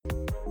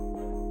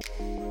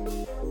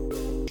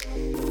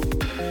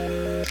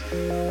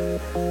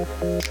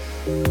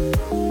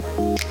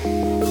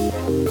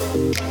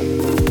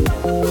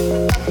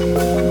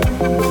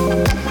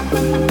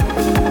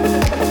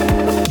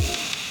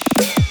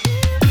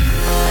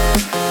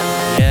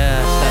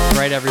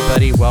right,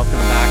 everybody, welcome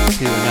back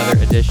to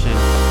another edition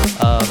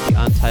of the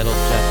Untitled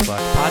Jeff Gluck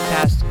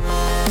podcast.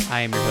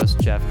 I am your host,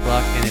 Jeff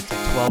Gluck, and it's a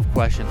 12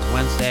 Questions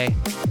Wednesday.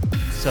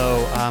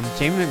 So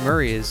Jamie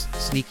McMurray is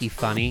sneaky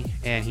funny,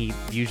 and he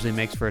usually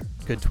makes for a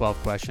good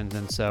 12 questions,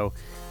 and so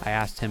I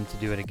asked him to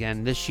do it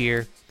again this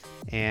year,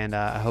 and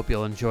I hope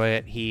you'll enjoy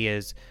it. He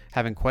is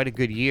having quite a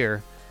good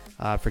year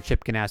for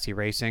Chip Ganassi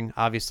Racing.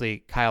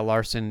 Obviously, Kyle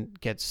Larson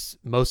gets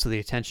most of the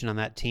attention on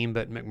that team,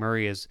 but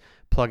McMurray is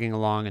plugging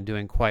along and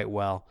doing quite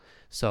well.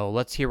 So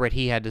let's hear what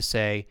he had to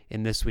say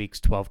in this week's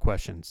 12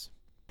 Questions.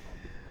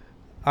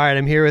 All right,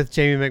 I'm here with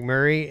Jamie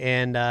McMurray,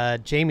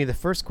 and Jamie, the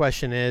first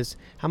question is,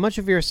 how much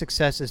of your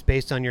success is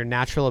based on your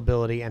natural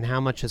ability, and how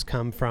much has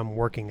come from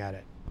working at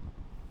it?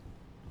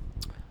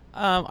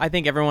 I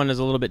think everyone is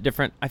a little bit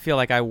different. I feel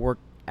like I work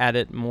at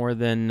it more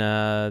than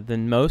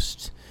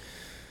most.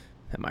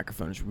 That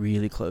microphone is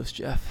really close,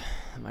 Jeff.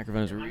 The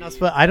microphone is really.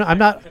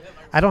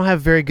 I don't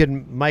have very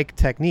good mic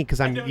technique because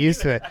I'm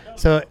used to it.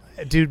 So,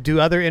 do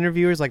other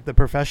interviewers, like the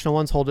professional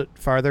ones, hold it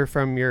farther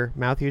from your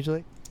mouth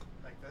usually?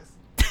 Like this?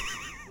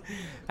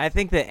 I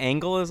think the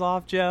angle is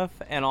off, Jeff,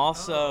 and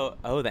also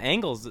the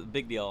angle's a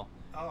big deal.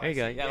 Oh, there you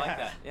go. Yeah, I like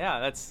that. Yeah,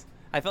 that's.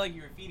 I felt like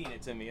you were feeding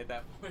it to me at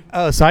that point.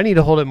 Oh, so I need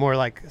to hold it more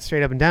like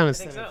straight up and down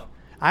instead. I think so.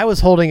 I was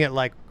holding it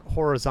like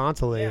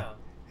horizontally. Yeah.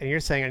 And you're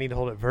saying I need to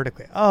hold it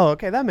vertically. Oh,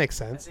 okay, that makes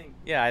sense.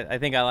 I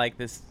think I like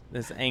this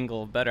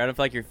angle better. I don't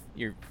feel like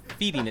you're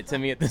feeding it to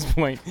me at this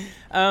point.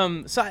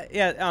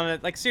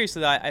 Like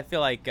seriously, I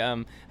feel like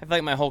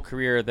my whole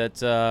career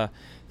that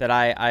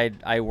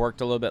I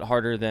worked a little bit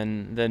harder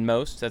than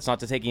most. That's not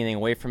to take anything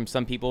away from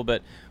some people,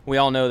 but we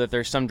all know that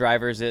there's some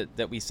drivers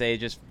that we say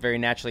just very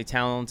naturally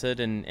talented,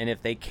 and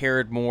if they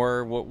cared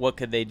more, what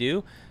could they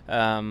do?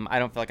 I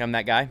don't feel like I'm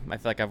that guy. I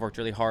feel like I've worked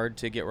really hard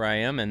to get where I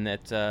am, and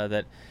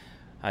that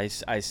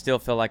I still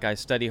feel like I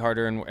study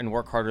harder and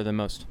work harder than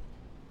most.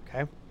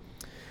 Okay.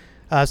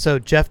 So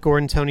Jeff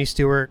Gordon, Tony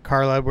Stewart,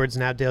 Carl Edwards, and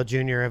Nat Dale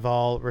Jr. have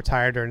all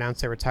retired or announced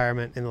their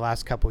retirement in the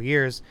last couple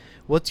years.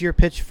 What's your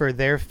pitch for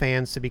their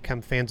fans to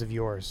become fans of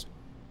yours?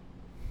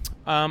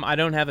 I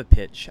don't have a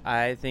pitch.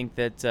 I think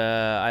that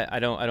I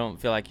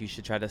don't feel like you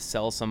should try to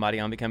sell somebody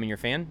on becoming your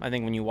fan. I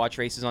think when you watch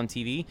races on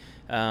TV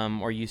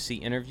or you see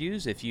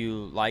interviews, if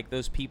you like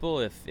those people,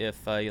 if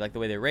you like the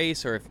way they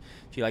race, or if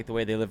you like the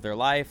way they live their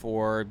life,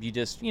 or you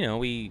just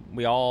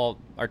we all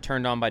are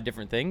turned on by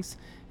different things,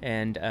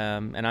 and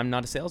I'm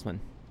not a salesman.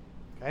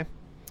 Okay.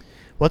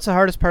 What's the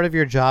hardest part of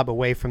your job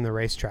away from the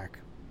racetrack?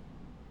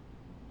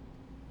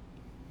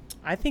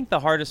 I think the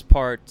hardest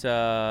part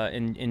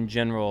in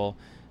general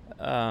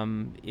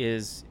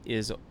is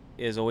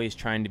always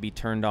trying to be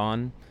turned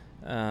on.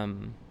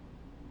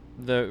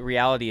 The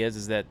reality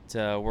is that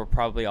we're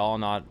probably all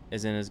not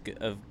as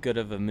good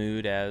of a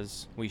mood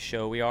as we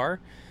show we are.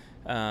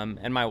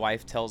 And my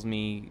wife tells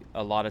me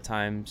a lot of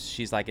times,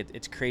 she's like,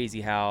 it's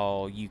crazy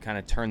how you kind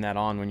of turn that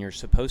on when you're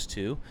supposed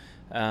to.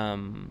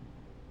 And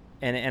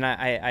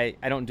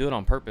I don't do it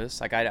on purpose.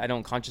 Like I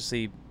don't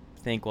consciously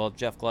think, well,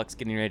 Jeff Gluck's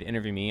getting ready to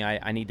interview me,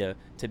 I need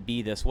to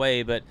be this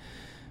way, but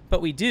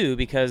we do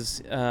because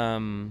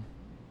the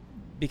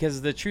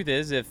truth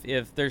is,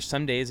 if there's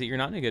some days that you're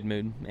not in a good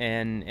mood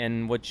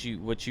and what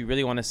you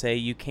really want to say,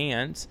 you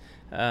can't.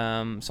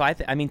 So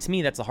I mean, to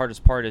me, that's the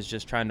hardest part, is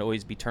just trying to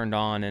always be turned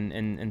on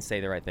and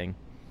say the right thing.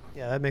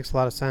 Yeah, that makes a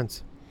lot of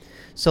sense.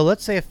 So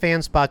let's say a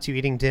fan spots you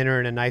eating dinner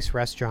in a nice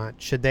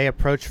restaurant. Should they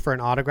approach for an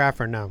autograph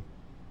or no?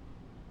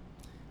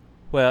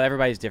 Well,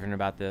 everybody's different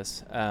about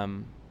this.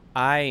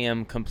 I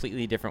am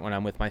completely different when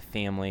I'm with my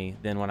family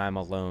than when I'm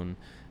alone.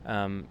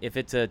 If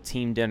it's a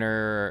team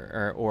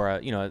dinner or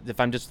if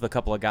I'm just with a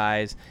couple of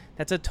guys,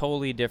 that's a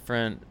totally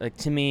different, like,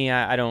 to me,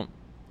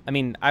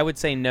 I would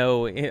say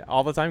no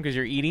all the time because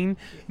you're eating,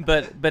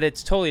 but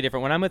it's totally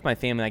different. When I'm with my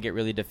family, I get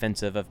really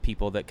defensive of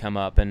people that come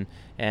up and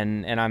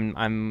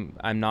I'm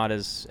not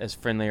as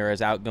friendly or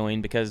as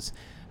outgoing because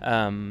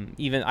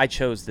even I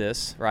chose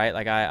this, right?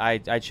 Like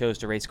I chose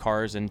to race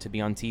cars and to be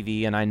on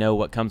TV, and I know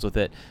what comes with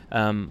it.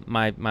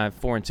 My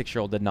 4 and 6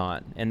 year old did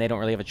not, and they don't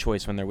really have a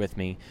choice when they're with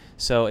me.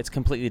 So it's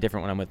completely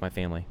different when I'm with my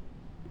family.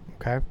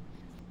 Okay.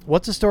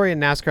 What's a story in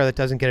NASCAR that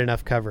doesn't get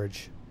enough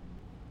coverage?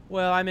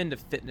 Well, I'm into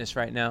fitness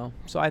right now,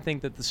 so I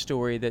think that the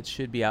story that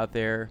should be out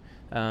there,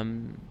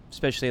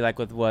 especially like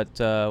with what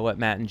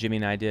Matt and Jimmy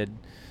and I did,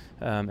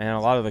 and a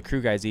lot of the crew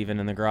guys even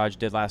in the garage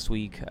did last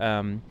week.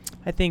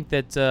 I think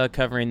that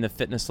covering the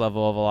fitness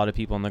level of a lot of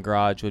people in the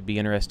garage would be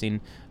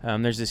interesting.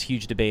 There's this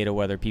huge debate of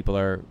whether people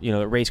are,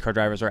 race car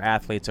drivers are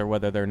athletes or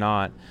whether they're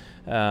not.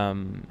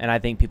 And I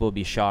think people would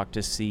be shocked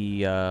to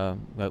see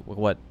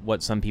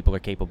what some people are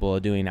capable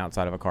of doing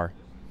outside of a car.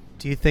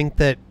 Do you think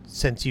that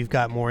since you've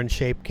got more in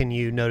shape, can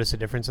you notice a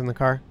difference in the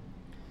car?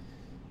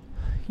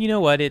 You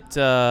know what?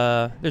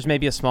 There's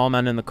maybe a small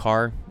amount in the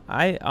car.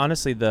 I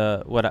honestly,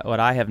 what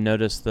I have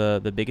noticed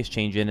the biggest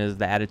change in is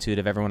the attitude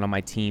of everyone on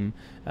my team.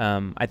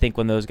 I think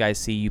when those guys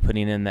see you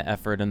putting in the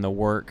effort and the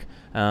work,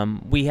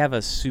 we have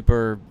a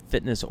super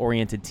fitness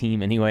oriented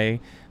team anyway.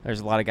 There's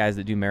a lot of guys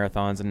that do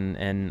marathons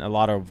and a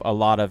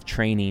lot of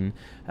training.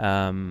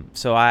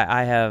 So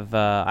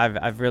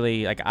I've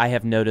really, like, I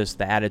have noticed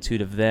the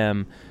attitude of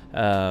them.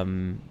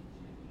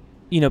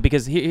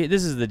 Because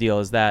this is the deal,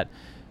 is that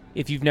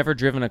if you've never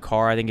driven a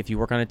car, I think if you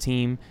work on a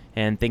team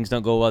and things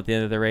don't go well at the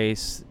end of the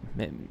race,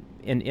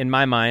 in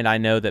my mind, I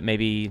know that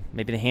maybe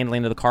the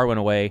handling of the car went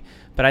away,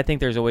 but I think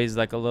there's always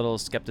like a little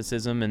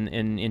skepticism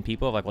in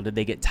people of like, well, did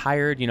they get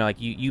tired? Like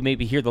you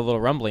maybe hear the little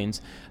rumblings,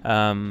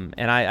 and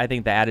I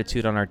think the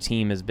attitude on our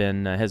team has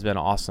been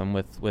awesome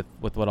with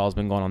what all's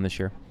been going on this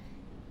year.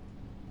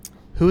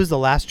 Who is the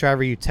last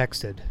driver you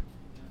texted?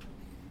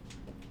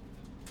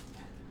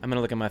 I'm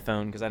gonna look at my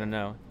phone because I don't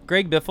know.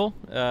 Greg Biffle.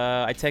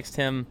 I texted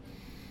him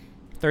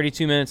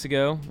 32 minutes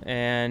ago,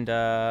 and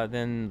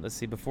then let's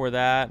see. Before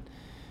that,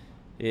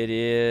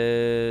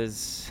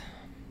 it's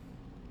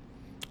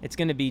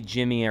going to be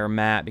Jimmy or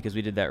Matt because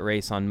we did that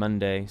race on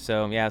Monday.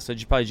 So yeah, so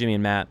probably Jimmy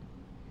and Matt.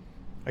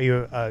 Are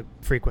you a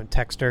frequent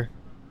texter?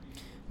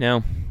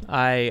 No,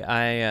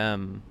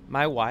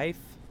 my wife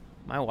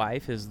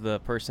is the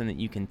person that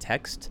you can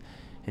text,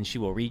 and she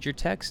will read your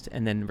text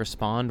and then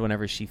respond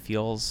whenever she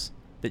feels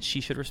that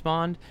she should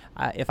respond.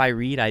 If I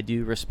read, I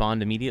do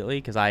respond immediately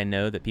because I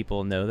know that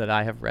people know that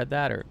I have read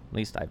that, or at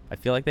least I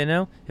feel like they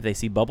know if they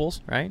see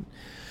bubbles, right?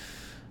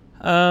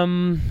 But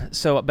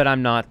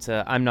I'm not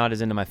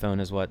as into my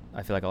phone as what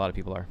I feel like a lot of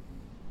people are.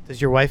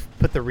 Does your wife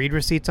put the read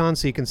receipts on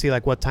so you can see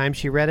like what time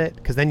she read it?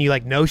 Because then you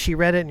like know she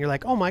read it and you're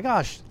like, oh my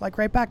gosh, like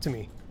right back to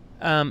me.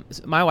 So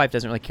my wife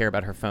doesn't really care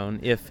about her phone.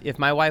 If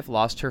my wife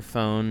lost her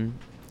phone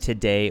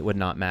today, it would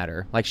not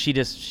matter. Like she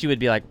would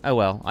be like, oh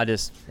well,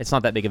 it's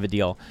not that big of a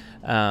deal.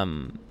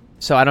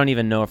 So I don't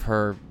even know if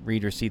her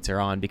read receipts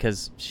are on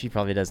because she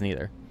probably doesn't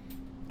either.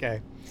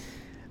 Okay.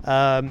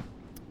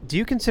 Do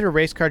you consider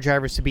race car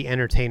drivers to be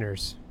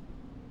entertainers?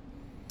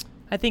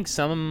 I think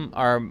some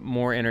are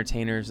more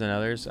entertainers than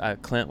others.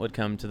 Clint would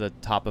come to the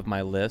top of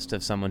my list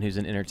of someone who's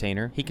an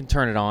entertainer. He can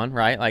turn it on,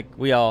 right? Like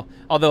we all,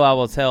 although I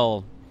will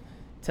tell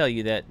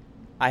you that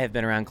I have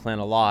been around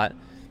Clint a lot.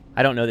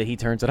 I don't know that he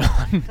turns it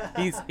on.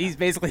 He's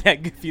basically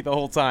that goofy the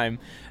whole time.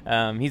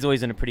 He's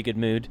always in a pretty good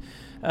mood.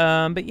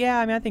 But yeah,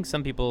 I mean, I think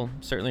some people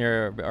certainly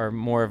are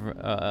more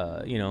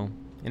of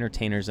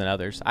entertainers than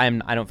others. I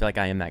don't feel like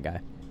I am that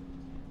guy.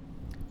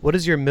 What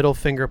is your middle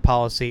finger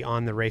policy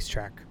on the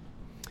racetrack?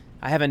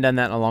 I haven't done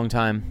that in a long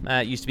time.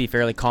 It used to be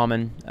fairly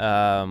common.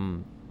 I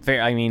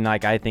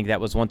think that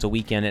was once a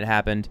weekend it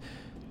happened.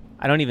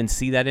 I don't even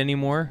see that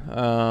anymore.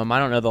 I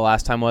don't know the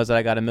last time was that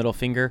I got a middle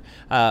finger.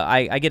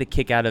 I get a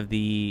kick out of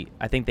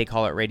I think they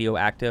call it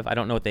radioactive. I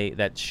don't know what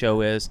that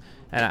show is,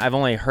 and I've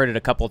only heard it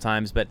a couple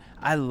times, but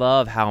I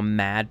love how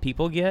mad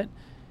people get.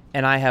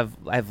 And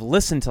I've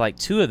listened to like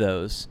 2 of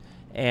those,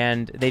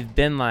 and they've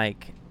been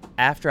like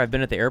after I've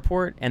been at the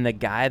airport, and the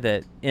guy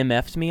that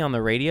MF'd me on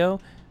the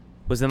radio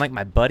was then like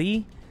my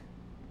buddy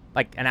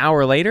like an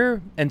hour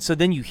later. And so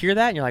then you hear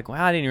that and you're like,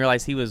 wow, I didn't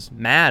realize he was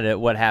mad at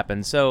what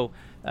happened. So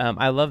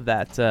I love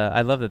that.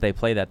 I love that they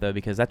play that though,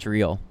 because that's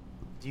real.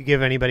 Do you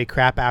give anybody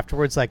crap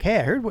afterwards? Like, hey,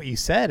 I heard what you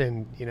said,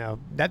 and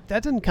that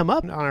didn't come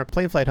up on our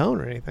plane flight home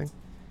or anything.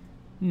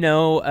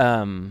 No,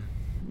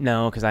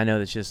 because I know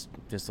that's just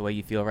the way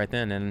you feel right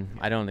then, and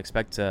I don't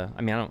expect to.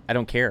 I mean, I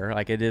don't care.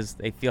 Like it is,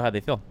 they feel how they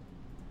feel.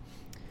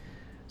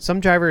 Some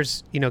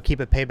drivers, keep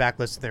a payback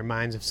list in their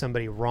minds if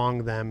somebody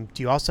wronged them.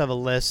 Do you also have a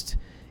list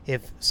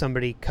if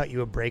somebody cut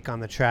you a break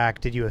on the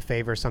track, did you a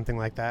favor, something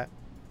like that?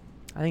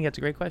 I think that's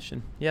a great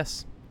question.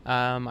 Yes.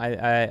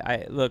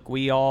 I look,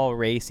 we all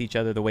race each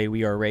other the way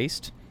we are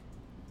raced.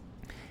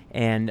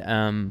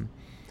 And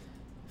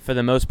for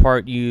the most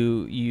part,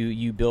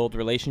 you build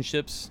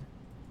relationships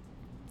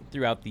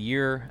throughout the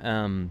year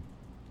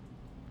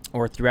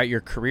or throughout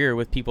your career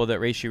with people that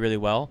race you really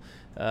well.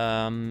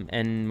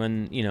 And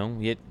when,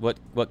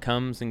 what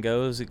comes and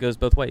goes, it goes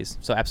both ways.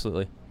 So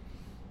absolutely.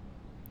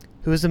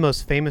 Who is the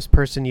most famous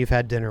person you've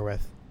had dinner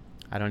with?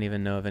 I don't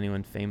even know of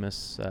anyone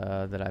famous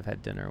that I've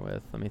had dinner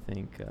with. Let me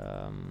think.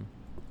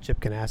 Chip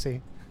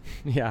Ganassi?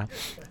 Yeah.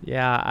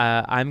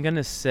 I'm going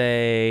to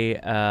say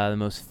the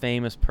most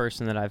famous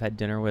person that I've had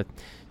dinner with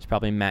is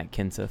probably Matt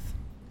Kenseth.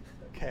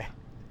 Okay.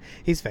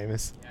 He's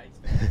famous. Yeah,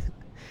 he's famous.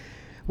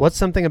 What's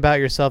something about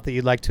yourself that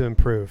you'd like to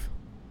improve?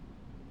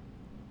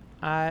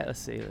 Let's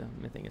see.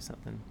 Let me think of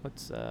something.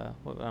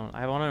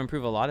 I want to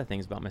improve a lot of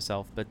things about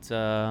myself, but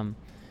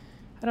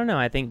I don't know.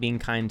 I think being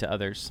kind to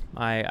others.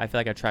 I feel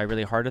like I try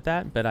really hard at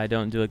that, but I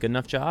don't do a good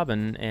enough job.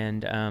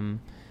 And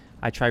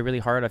I try really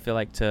hard. I feel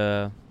like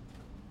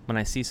when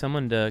I see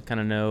someone to kind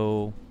of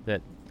know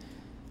that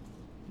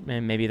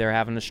maybe they're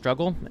having a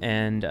struggle,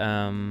 and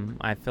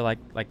I feel like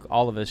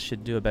all of us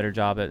should do a better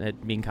job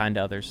at being kind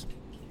to others.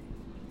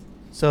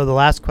 So the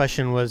last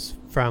question was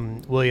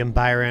from William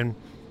Byron.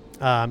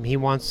 He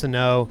wants to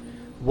know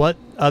what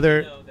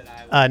other.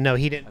 No,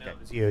 he didn't know it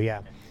was you.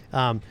 Yeah.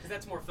 Because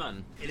that's more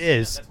fun. It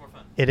is. That's more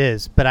fun. It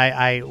is, but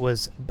I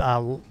was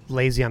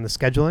lazy on the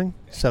scheduling,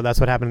 so that's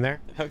what happened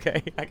there.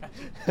 Okay.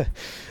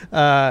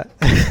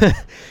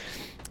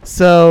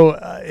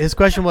 So his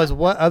question was,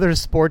 what other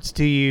sports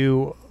do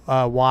you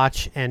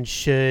watch, and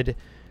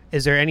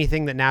is there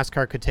anything that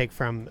NASCAR could take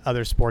from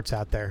other sports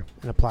out there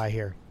and apply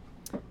here?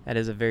 That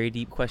is a very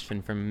deep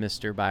question from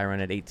Mr.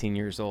 Byron at 18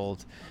 years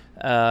old.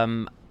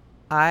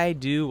 I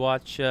do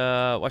watch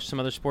some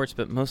other sports,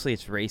 but mostly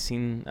it's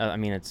racing.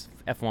 It's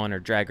F1 or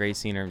drag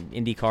racing or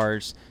Indy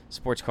cars,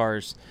 sports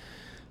cars,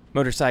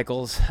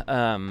 motorcycles.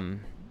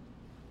 And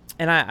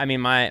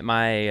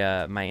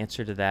my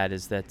answer to that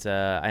is that,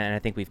 and I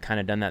think we've kind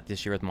of done that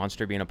this year with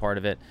Monster being a part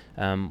of it.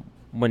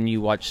 When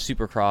you watch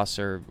Supercross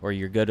or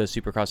you go to a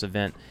Supercross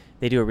event,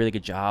 they do a really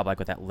good job, like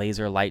with that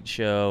laser light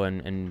show,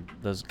 and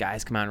those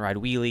guys come out and ride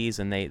wheelies,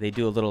 and they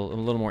do a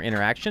little more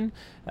interaction.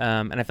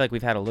 And I feel like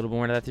we've had a little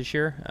more of that this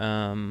year.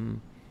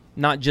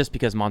 Not just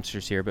because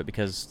Monster's here, but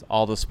because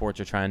all the sports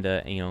are trying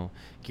to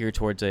gear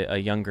towards a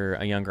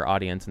younger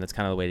audience, and that's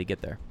kind of the way to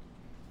get there.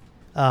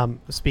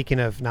 Speaking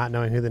of not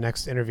knowing who the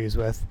next interview is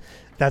with,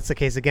 that's the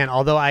case again.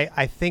 Although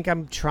I think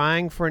I'm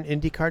trying for an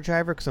IndyCar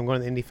driver because I'm going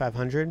to the Indy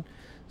 500.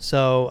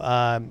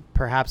 So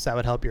perhaps that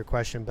would help your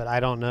question, but I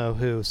don't know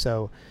who.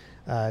 So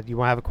do you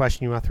want to have a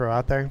question you want to throw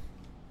out there?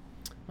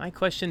 My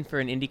question for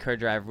an IndyCar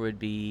driver would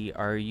be,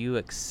 are you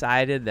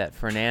excited that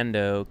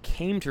Fernando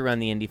came to run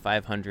the Indy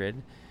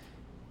 500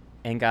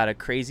 and got a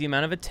crazy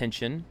amount of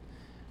attention?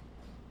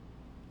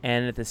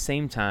 And at the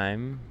same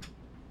time,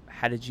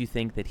 how did you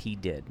think that he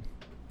did?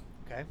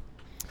 Okay.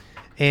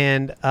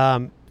 And,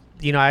 I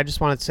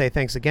just wanted to say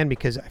thanks again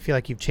because I feel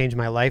like you've changed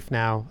my life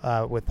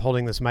now with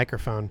holding this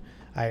microphone.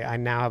 I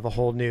now have a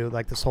whole new,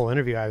 this whole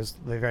interview, I was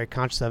very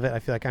conscious of it. I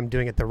feel like I'm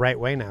doing it the right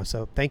way now.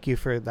 So thank you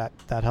for that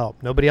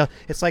help. Nobody else,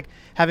 it's like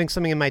having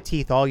something in my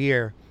teeth all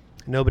year.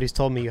 Nobody's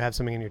told me you have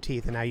something in your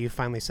teeth. And now you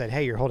finally said,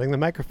 hey, you're holding the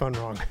microphone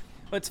wrong.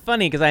 Well, it's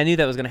funny because I knew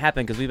that was going to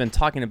happen because we've been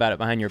talking about it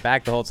behind your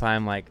back the whole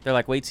time. They're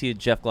like, wait till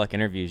Jeff Gluck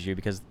interviews you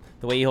because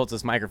the way he holds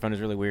this microphone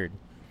is really weird.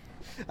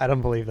 I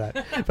don't believe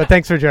that. But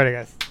thanks for joining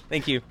us.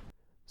 Thank you.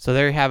 So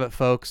there you have it,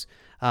 folks.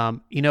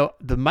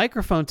 The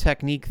microphone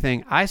technique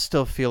thing, I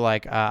still feel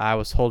like I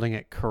was holding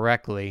it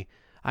correctly.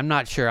 I'm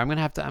not sure. I'm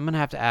gonna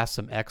have to ask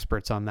some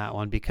experts on that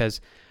one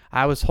because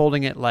I was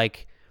holding it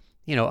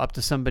up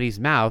to somebody's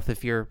mouth.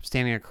 If you're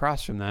standing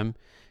across from them,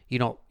 you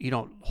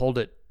don't hold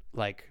it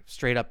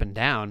straight up and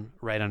down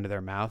right under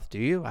their mouth, do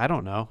you? I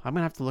don't know. I'm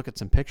gonna have to look at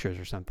some pictures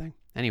or something.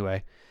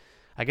 Anyway,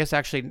 I guess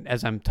actually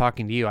as I'm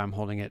talking to you, I'm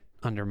holding it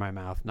under my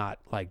mouth, not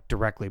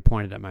directly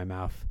pointed at my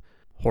mouth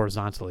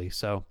horizontally.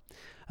 So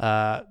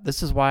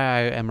this is why I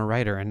am a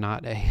writer and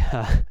not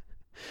a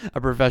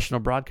professional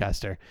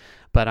broadcaster.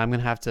 But I'm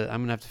gonna have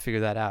to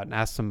figure that out and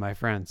ask some of my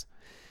friends.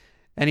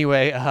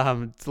 Anyway,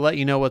 to let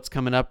you know what's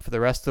coming up for the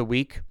rest of the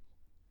week,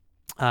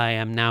 I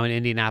am now in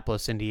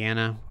Indianapolis,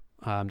 Indiana,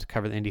 to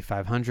cover the Indy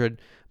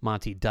 500.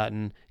 Monty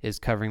Dutton is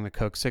covering the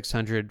Coke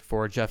 600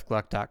 for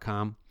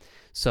JeffGluck.com.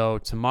 So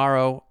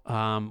tomorrow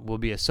will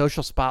be a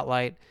social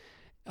spotlight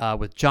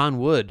with John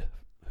Wood,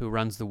 who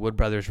runs the Wood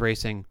Brothers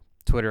Racing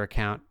Twitter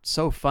account.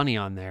 So funny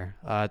on there.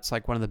 It's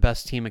one of the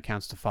best team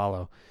accounts to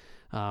follow.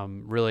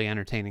 Really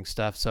entertaining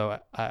stuff. So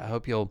I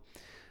hope you'll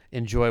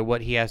enjoy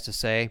what he has to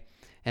say.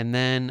 And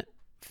then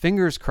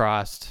fingers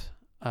crossed,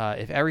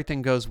 if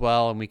everything goes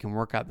well and we can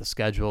work out the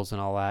schedules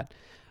and all that,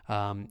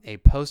 a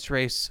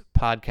post-race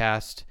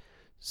podcast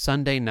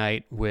Sunday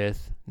night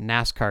with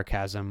NASCAR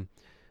Chasm,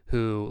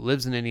 who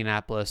lives in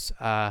Indianapolis.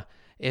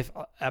 If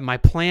my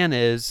plan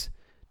is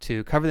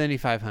to cover the Indy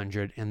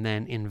 500 and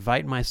then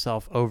invite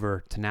myself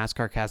over to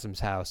NASCAR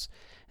Chasm's house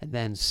and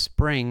then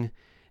spring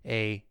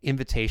a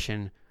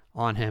invitation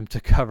on him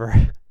to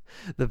cover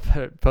the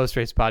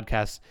post-race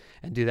podcast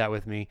and do that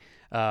with me.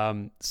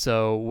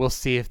 So we'll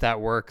see if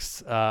that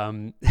works.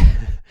 I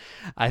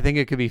think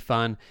it could be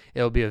fun.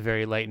 It'll be a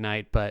very late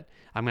night, but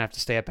I'm gonna have to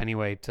stay up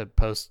anyway to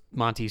post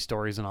Monty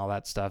stories and all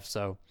that stuff.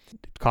 So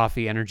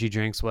coffee, energy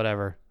drinks,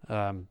 whatever.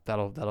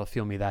 That'll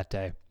fuel me that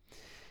day.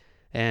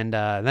 And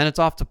then it's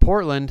off to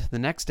Portland the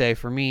next day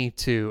for me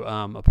to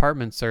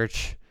apartment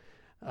search.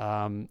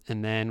 And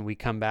then we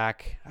come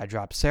back. I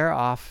drop Sarah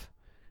off.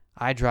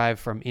 I drive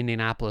from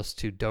Indianapolis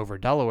to Dover,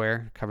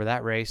 Delaware, cover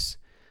that race.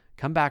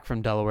 Come back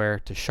from Delaware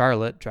to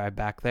Charlotte, drive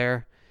back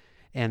there.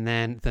 And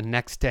then the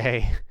next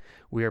day,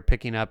 we are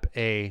picking up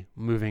a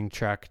moving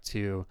truck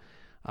to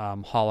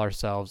haul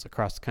ourselves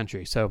across the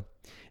country. So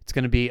it's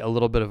going to be a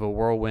little bit of a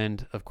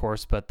whirlwind, of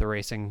course, but the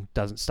racing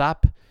doesn't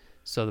stop.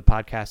 So the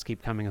podcasts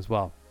keep coming as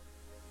well.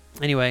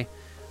 Anyway,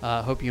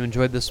 hope you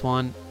enjoyed this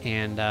one,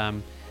 and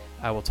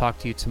I will talk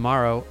to you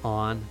tomorrow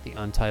on the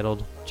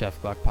Untitled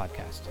Jeff Gluck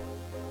podcast.